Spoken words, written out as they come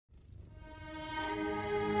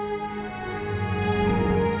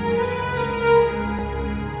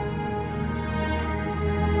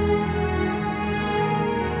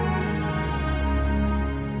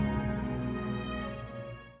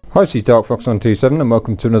Hi, this is DarkFox127 and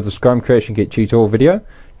welcome to another Skyrim Creation Kit tutorial video.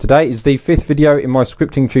 Today is the 5th video in my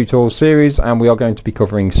scripting tutorial series and we are going to be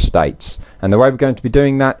covering states. And the way we're going to be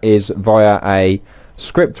doing that is via a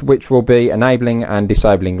script which will be enabling and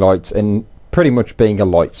disabling lights and pretty much being a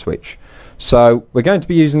light switch. So we're going to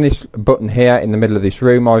be using this button here in the middle of this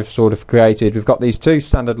room I've sort of created. We've got these two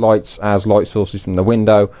standard lights as light sources from the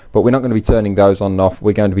window, but we're not going to be turning those on and off.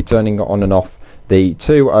 We're going to be turning on and off the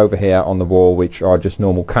two over here on the wall, which are just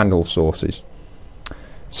normal candle sources.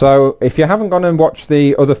 So if you haven't gone and watched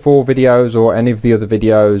the other 4 videos or any of the other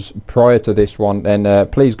videos prior to this one, then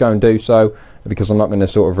please go and do so, because I'm not going to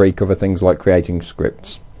sort of recover things like creating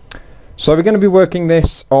scripts. So we're going to be working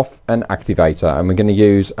this off an activator, and we're going to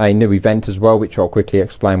use a new event as well, which I'll quickly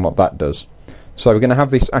explain what that does. So we're going to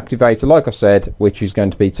have this activator, like I said, which is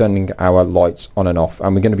going to be turning our lights on and off,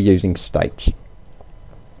 and we're going to be using states.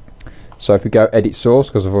 So if we go edit source,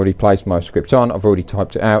 because I've already placed my script on, I've already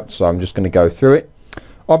typed it out, so I'm just going to go through it.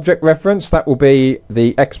 Object reference, that will be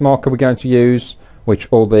the X marker we're going to use, which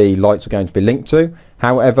all the lights are going to be linked to.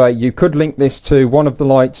 However, you could link this to one of the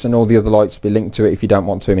lights and all the other lights be linked to it if you don't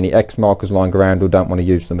want too many X markers lying around or don't want to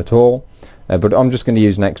use them at all. But I'm just going to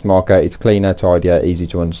use an X marker. It's cleaner, tidier, easy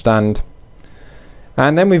to understand.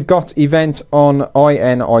 And then we've got event on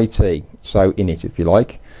init, so init if you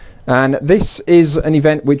like. And this is an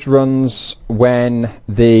event which runs when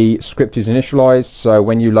the script is initialized. So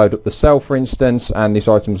when you load up the cell, for instance, and this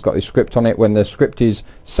item's got this script on it, when the script is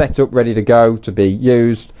set up ready to go to be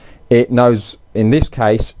used, it knows, in this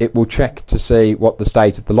case, it will check to see what the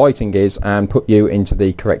state of the lighting is and put you into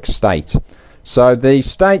the correct state. So the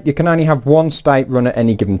state, you can only have one state run at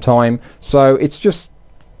any given time, so it's just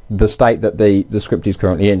the state that the script is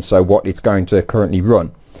currently in, so what it's going to currently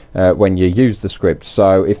run when you use the script.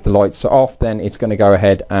 So if the lights are off, then it's going to go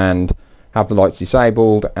ahead and have the lights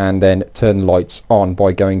disabled and then turn the lights on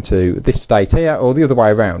by going to this state here, or the other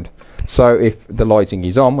way around. So if the lighting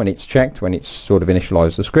is on when it's checked, when it's sort of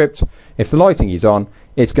initialized the script, if the lighting is on,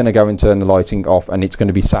 it's going to go and turn the lighting off, and it's going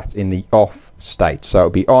to be sat in the off state. So it'll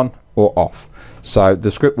be on or off. So the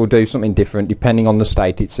script will do something different depending on the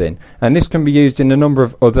state it's in. And this can be used in a number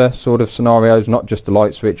of other sort of scenarios, not just the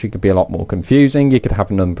light switch. It could be a lot more confusing. You could have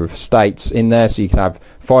a number of states in there, so you could have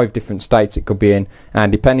 5 different states it could be in,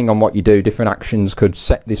 and depending on what you do, different actions could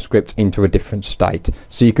set this script into a different state.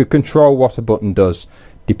 So you could control what a button does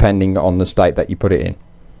depending on the state that you put it in.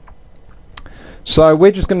 So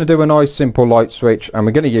we're just going to do a nice simple light switch, and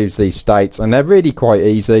we're going to use these states, and they're really quite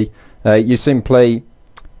easy. You simply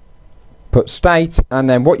put state and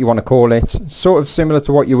then what you want to call it, sort of similar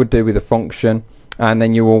to what you would do with a function, and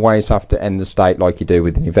then you always have to end the state like you do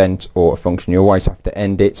with an event or a function. You always have to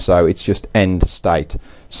end it, so it's just end state.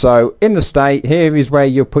 So in the state, here is where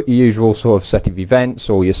you'll put your usual sort of set of events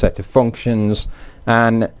or your set of functions,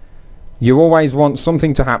 and you always want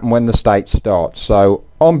something to happen when the state starts. So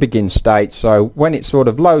on begin state, so when it sort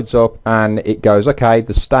of loads up and it goes, okay,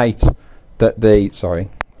 the state that the, sorry,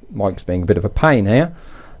 Mike's being a bit of a pain here.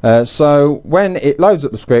 So when it loads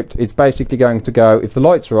up the script, it's basically going to go, if the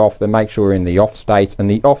lights are off, then make sure we're in the off state, and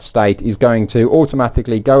the off state is going to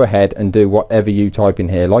automatically go ahead and do whatever you type in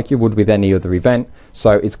here, like you would with any other event.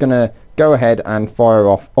 So it's going to go ahead and fire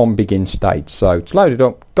off on begin state. So it's loaded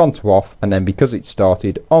up, gone to off, and then because it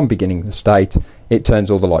started on beginning the state, it turns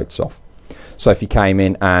all the lights off. So if you came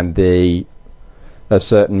in and a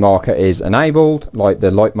certain marker is enabled, like the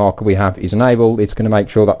light marker we have is enabled, it's going to make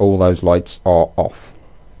sure that all those lights are off.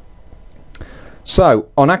 So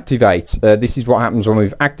on activate, this is what happens when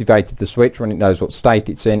we've activated the switch, when it knows what state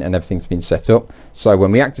it's in and everything's been set up. So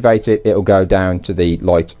when we activate it, it'll go down to the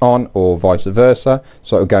lights on, or vice versa.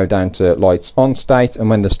 So it'll go down to lights on state, and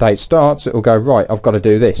when the state starts, it'll go, right, I've got to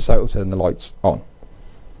do this, so it'll turn the lights on.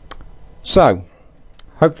 So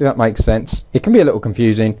hopefully that makes sense. It can be a little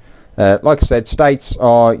confusing. Like I said, states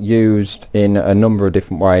are used in a number of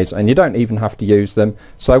different ways, and you don't even have to use them.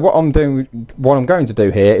 So what I'm going to do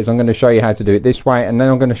here is I'm going to show you how to do it this way, and then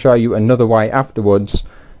I'm going to show you another way afterwards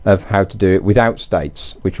of how to do it without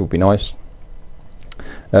states, which will be nice,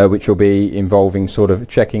 which will be involving sort of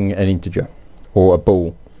checking an integer or a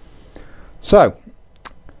bool. So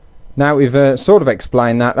now we've sort of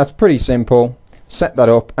explained that. That's pretty simple. Set that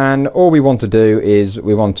up, and all we want to do is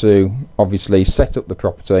we want to obviously set up the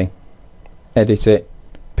property, edit it,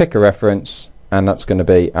 pick a reference, and that's going to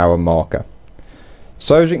be our marker.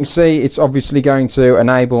 So as you can see, it's obviously going to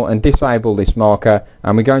enable and disable this marker,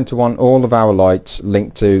 and we're going to want all of our lights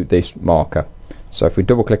linked to this marker. So if we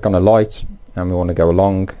double click on a light and we want to go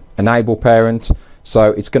along, enable parent,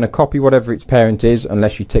 So it's going to copy whatever its parent is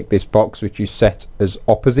unless you tick this box which is set as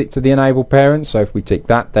opposite to the enable parent. So if we tick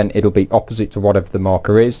that, then it'll be opposite to whatever the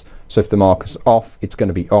marker is. So if the marker's off, it's going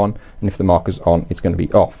to be on, and if the marker's on, it's going to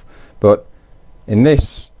be off. But in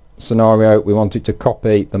this scenario, we want it to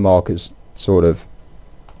copy the marker's sort of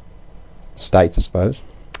state, I suppose.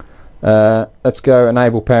 Let's go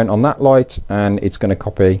enable parent on that light, and it's going to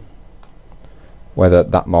copy whether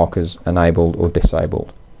that marker's enabled or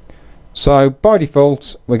disabled. So by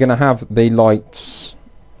default we're going to have the lights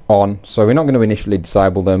on, so we're not going to initially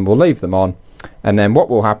disable them, we'll leave them on, and then what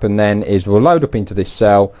will happen then is we'll load up into this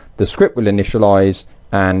cell, the script will initialize,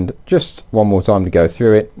 and just one more time to go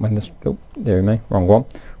through it, when the wrong one.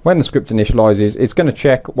 When the script initializes, it's going to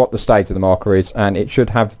check what the state of the marker is, and it should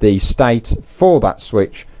have the state for that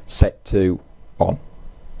switch set to on.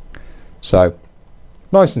 So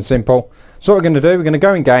nice and simple. So what we're going to do, we're going to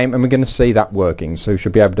go in game and we're going to see that working. So we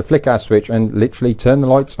should be able to flick our switch and literally turn the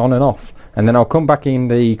lights on and off. And then I'll come back in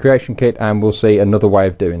the creation kit and we'll see another way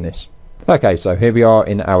of doing this. Okay, so here we are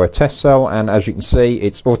in our test cell, and as you can see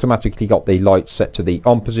it's automatically got the lights set to the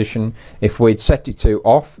on position. If we'd set it to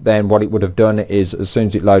off, then what it would have done is as soon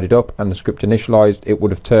as it loaded up and the script initialized, it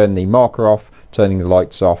would have turned the marker off, turning the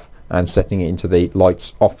lights off and setting it into the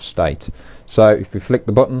lights off state. So if we flick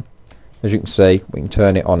the button, as you can see, we can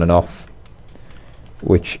turn it on and off,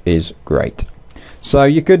 which is great. So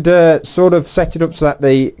you could sort of set it up so that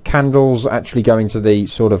the candles actually go into the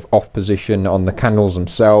sort of off position on the candles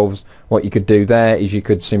themselves. What you could do there is you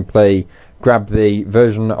could simply grab the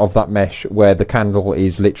version of that mesh where the candle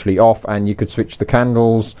is literally off, and you could switch the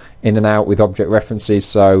candles in and out with object references,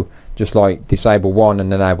 so just like disable one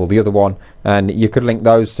and enable the other one, and you could link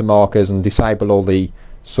those to markers and disable all the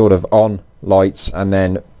sort of on lights and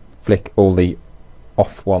then flick all the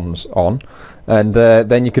off ones on, and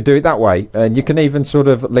then you could do it that way. And you can even sort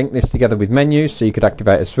of link this together with menus, so you could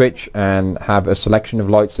activate a switch and have a selection of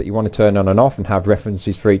lights that you want to turn on and off and have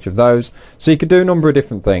references for each of those. So you could do a number of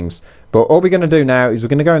different things, but all we're going to do now is we're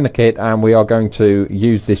going to go in the kit and we are going to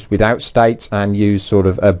use this without states and use sort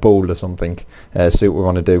of a ball or something, see what we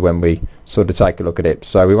want to do when we sort of take a look at it.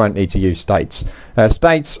 So we won't need to use states.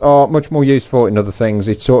 States are much more useful in other things.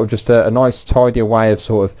 It's sort of just a nice tidier way of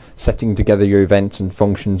sort of setting together your events and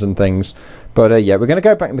functions and things. But yeah, we're going to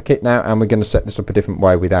go back in the kit now and we're going to set this up a different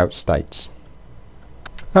way without states.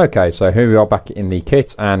 Okay, so here we are back in the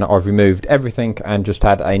kit, and I've removed everything and just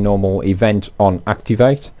had a normal event on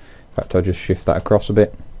activate. In fact, I'll just shift that across a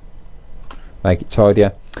bit, make it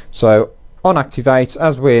tidier. So on activate,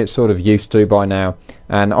 as we're sort of used to by now,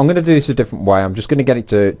 and I'm going to do this a different way. I'm just going to get it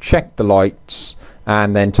to check the lights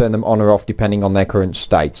and then turn them on or off depending on their current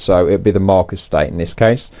state. So it'll be the marker state in this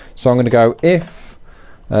case. So I'm going to go if,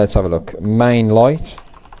 let's have a look, main light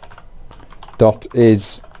dot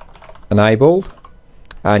is enabled,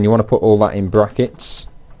 and you want to put all that in brackets.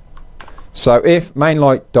 So if main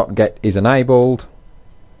light dot get is enabled,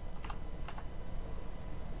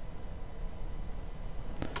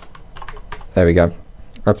 there we go,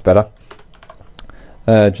 that's better.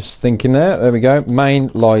 Just thinking there we go,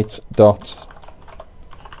 main light dot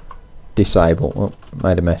disable. Oh,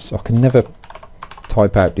 made a mess. I can never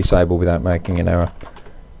type out disable without making an error.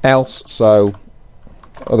 Else, so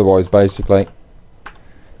otherwise basically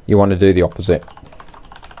you want to do the opposite.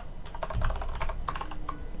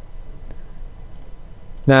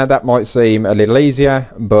 Now that might seem a little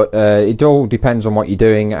easier, but it all depends on what you're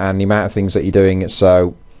doing and the amount of things that you're doing.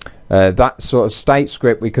 So that sort of state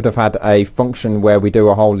script, we could have had a function where we do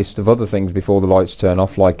a whole list of other things before the lights turn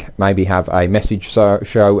off, like maybe have a message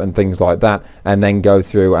show and things like that, and then go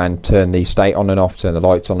through and turn the state on and off, turn the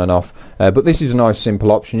lights on and off. But this is a nice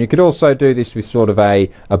simple option. You could also do this with sort of a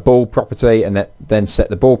ball property, and then set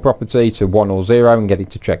the ball property to 1 or 0 and get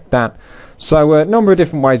it to check that. So a number of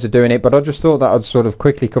different ways of doing it, but I just thought that I'd sort of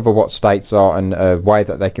quickly cover what states are and a way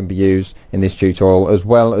that they can be used in this tutorial, as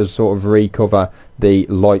well as sort of recover the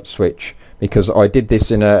light switch, because I did this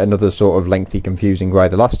in another sort of lengthy, confusing way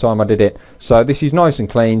the last time I did it. So this is nice and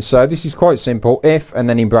clean. So this is quite simple. If, and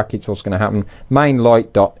then in brackets what's going to happen, main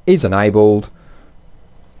light dot is enabled,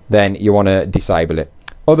 then you want to disable it.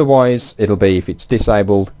 Otherwise it'll be, if it's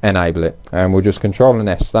disabled, enable it, and we'll just control and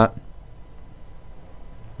S that.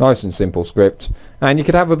 Nice and simple script. And you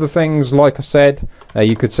could have other things, like I said,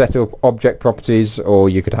 you could set up object properties, or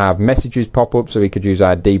you could have messages pop up, so we could use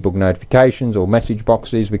our debug notifications or message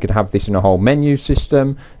boxes. We could have this in a whole menu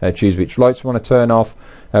system, choose which lights we want to turn off.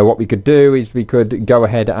 What we could do is we could go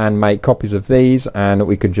ahead and make copies of these, and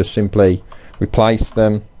we could just simply replace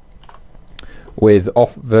them with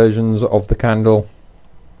off versions of the candle.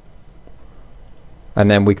 and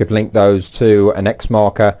then we could link those to an X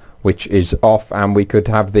marker which is off, and we could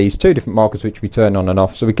have these two different markers which we turn on and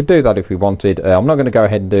off. So we could do that if we wanted. I'm not going to go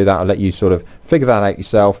ahead and do that. I'll let you sort of figure that out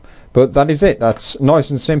yourself, but that is it. That's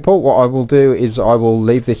nice and simple. What I will do is I will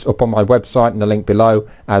leave this up on my website in the link below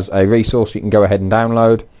as a resource you can go ahead and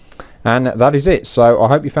download. And that is it. So I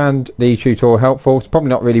hope you found the tutorial helpful. It's probably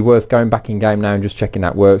not really worth going back in game now and just checking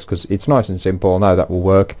that works, because it's nice and simple. I know that will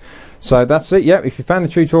work. So that's it. Yeah, if you found the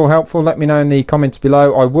tutorial helpful, let me know in the comments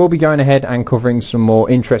below. I will be going ahead and covering some more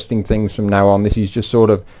interesting things from now on. This is just sort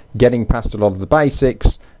of getting past a lot of the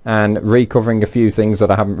basics and recovering a few things that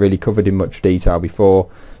I haven't really covered in much detail before.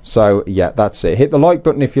 So yeah, that's it. Hit the like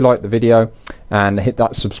button if you liked the video, and hit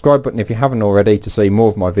that subscribe button if you haven't already to see more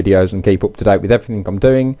of my videos and keep up to date with everything I'm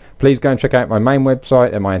doing. Please go and check out my main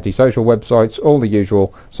website and my anti-social websites, all the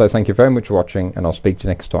usual. So thank you very much for watching, and I'll speak to you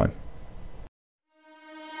next time.